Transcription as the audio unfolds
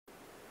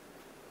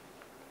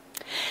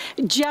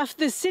Jeff,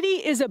 the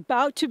city is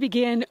about to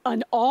begin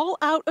an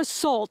all-out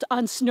assault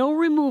on snow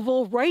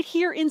removal right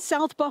here in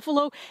South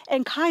Buffalo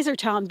and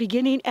Kaisertown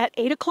beginning at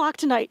 8 o'clock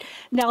tonight.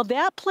 Now,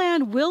 that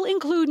plan will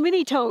include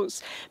mini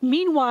tows.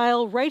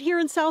 Meanwhile, right here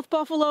in South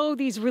Buffalo,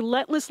 these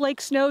relentless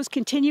lake snows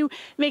continue,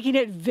 making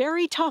it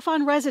very tough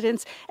on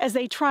residents as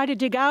they try to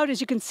dig out. As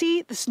you can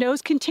see, the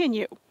snows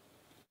continue.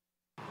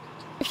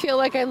 I feel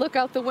like I look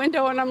out the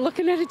window and I'm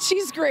looking at a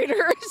cheese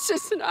grater. It's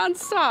just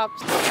nonstop.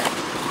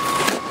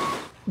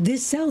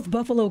 This South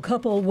Buffalo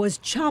couple was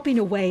chopping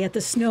away at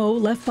the snow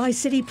left by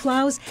city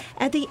plows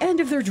at the end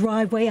of their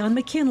driveway on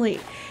McKinley.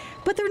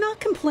 But they're not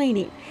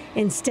complaining.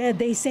 Instead,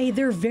 they say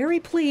they're very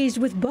pleased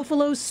with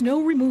Buffalo's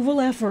snow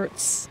removal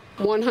efforts.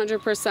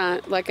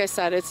 100%. Like I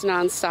said, it's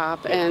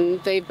nonstop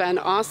and they've been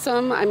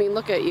awesome. I mean,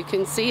 look at, you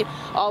can see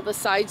all the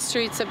side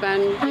streets have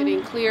been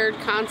getting cleared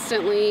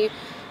constantly.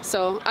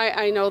 So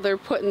I know they're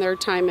putting their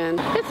time in.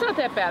 It's not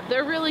that bad.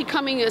 They're really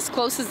coming as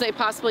close as they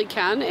possibly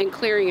can and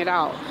clearing it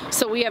out.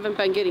 So we haven't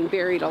been getting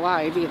buried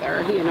alive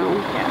either, you know.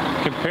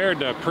 Yeah.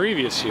 Compared to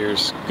previous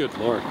years, good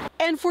Lord.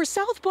 And for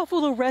South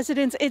Buffalo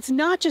residents, it's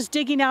not just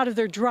digging out of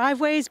their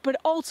driveways, but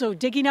also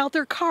digging out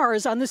their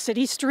cars on the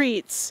city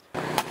streets.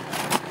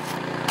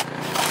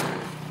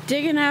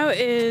 Digging out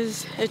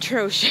is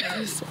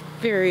atrocious.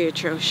 Very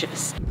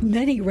atrocious.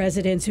 Many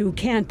residents who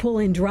can't pull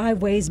in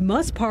driveways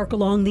must park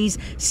along these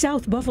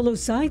South Buffalo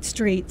side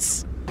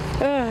streets.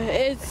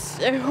 It's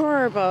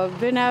horrible. I've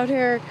been out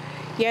here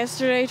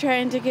yesterday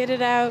trying to get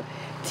it out,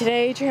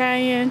 today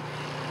trying.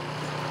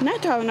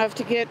 Not tall enough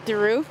to get the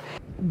roof.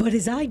 But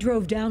as I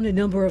drove down a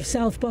number of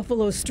South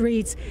Buffalo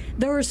streets,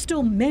 there are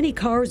still many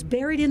cars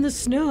buried in the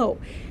snow.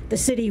 The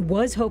city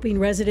was hoping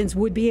residents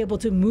would be able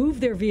to move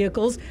their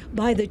vehicles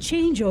by the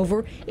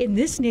changeover in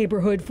this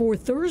neighborhood for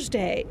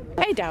Thursday.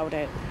 I doubt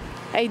it.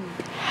 I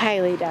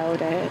highly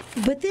doubt it.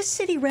 But this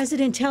city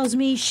resident tells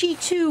me she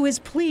too is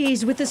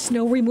pleased with the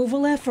snow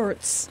removal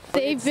efforts.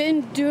 They've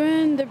been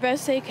doing the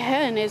best they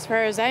can as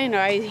far as I know.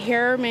 I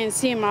hear them and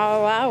see them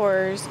all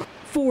hours.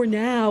 For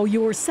now,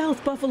 your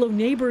South Buffalo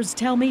neighbors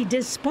tell me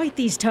despite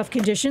these tough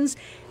conditions,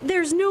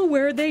 there's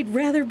nowhere they'd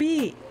rather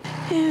be.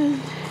 Yeah,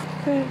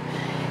 but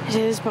it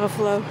is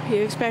Buffalo.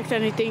 You expect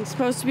anything. It's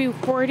supposed to be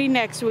 40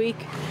 next week.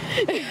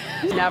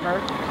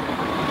 Never.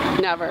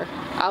 Never.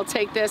 I'll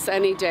take this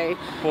any day.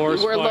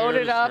 Forest We're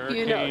loaded fires, up,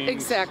 you know,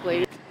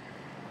 exactly.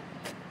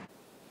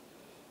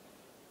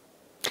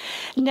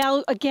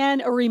 Now,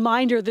 again, a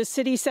reminder, the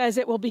city says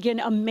it will begin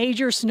a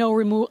major snow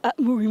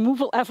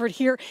removal effort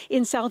here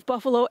in South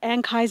Buffalo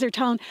and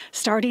Kaisertown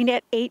starting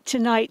at 8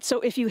 tonight.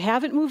 So if you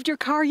haven't moved your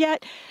car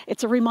yet,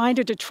 it's a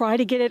reminder to try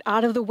to get it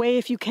out of the way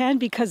if you can,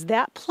 because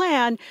that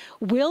plan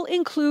will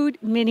include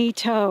mini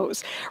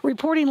tows.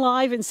 Reporting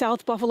live in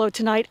South Buffalo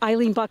tonight,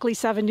 Eileen Buckley,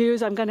 7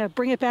 News. I'm going to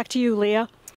bring it back to you, Leah.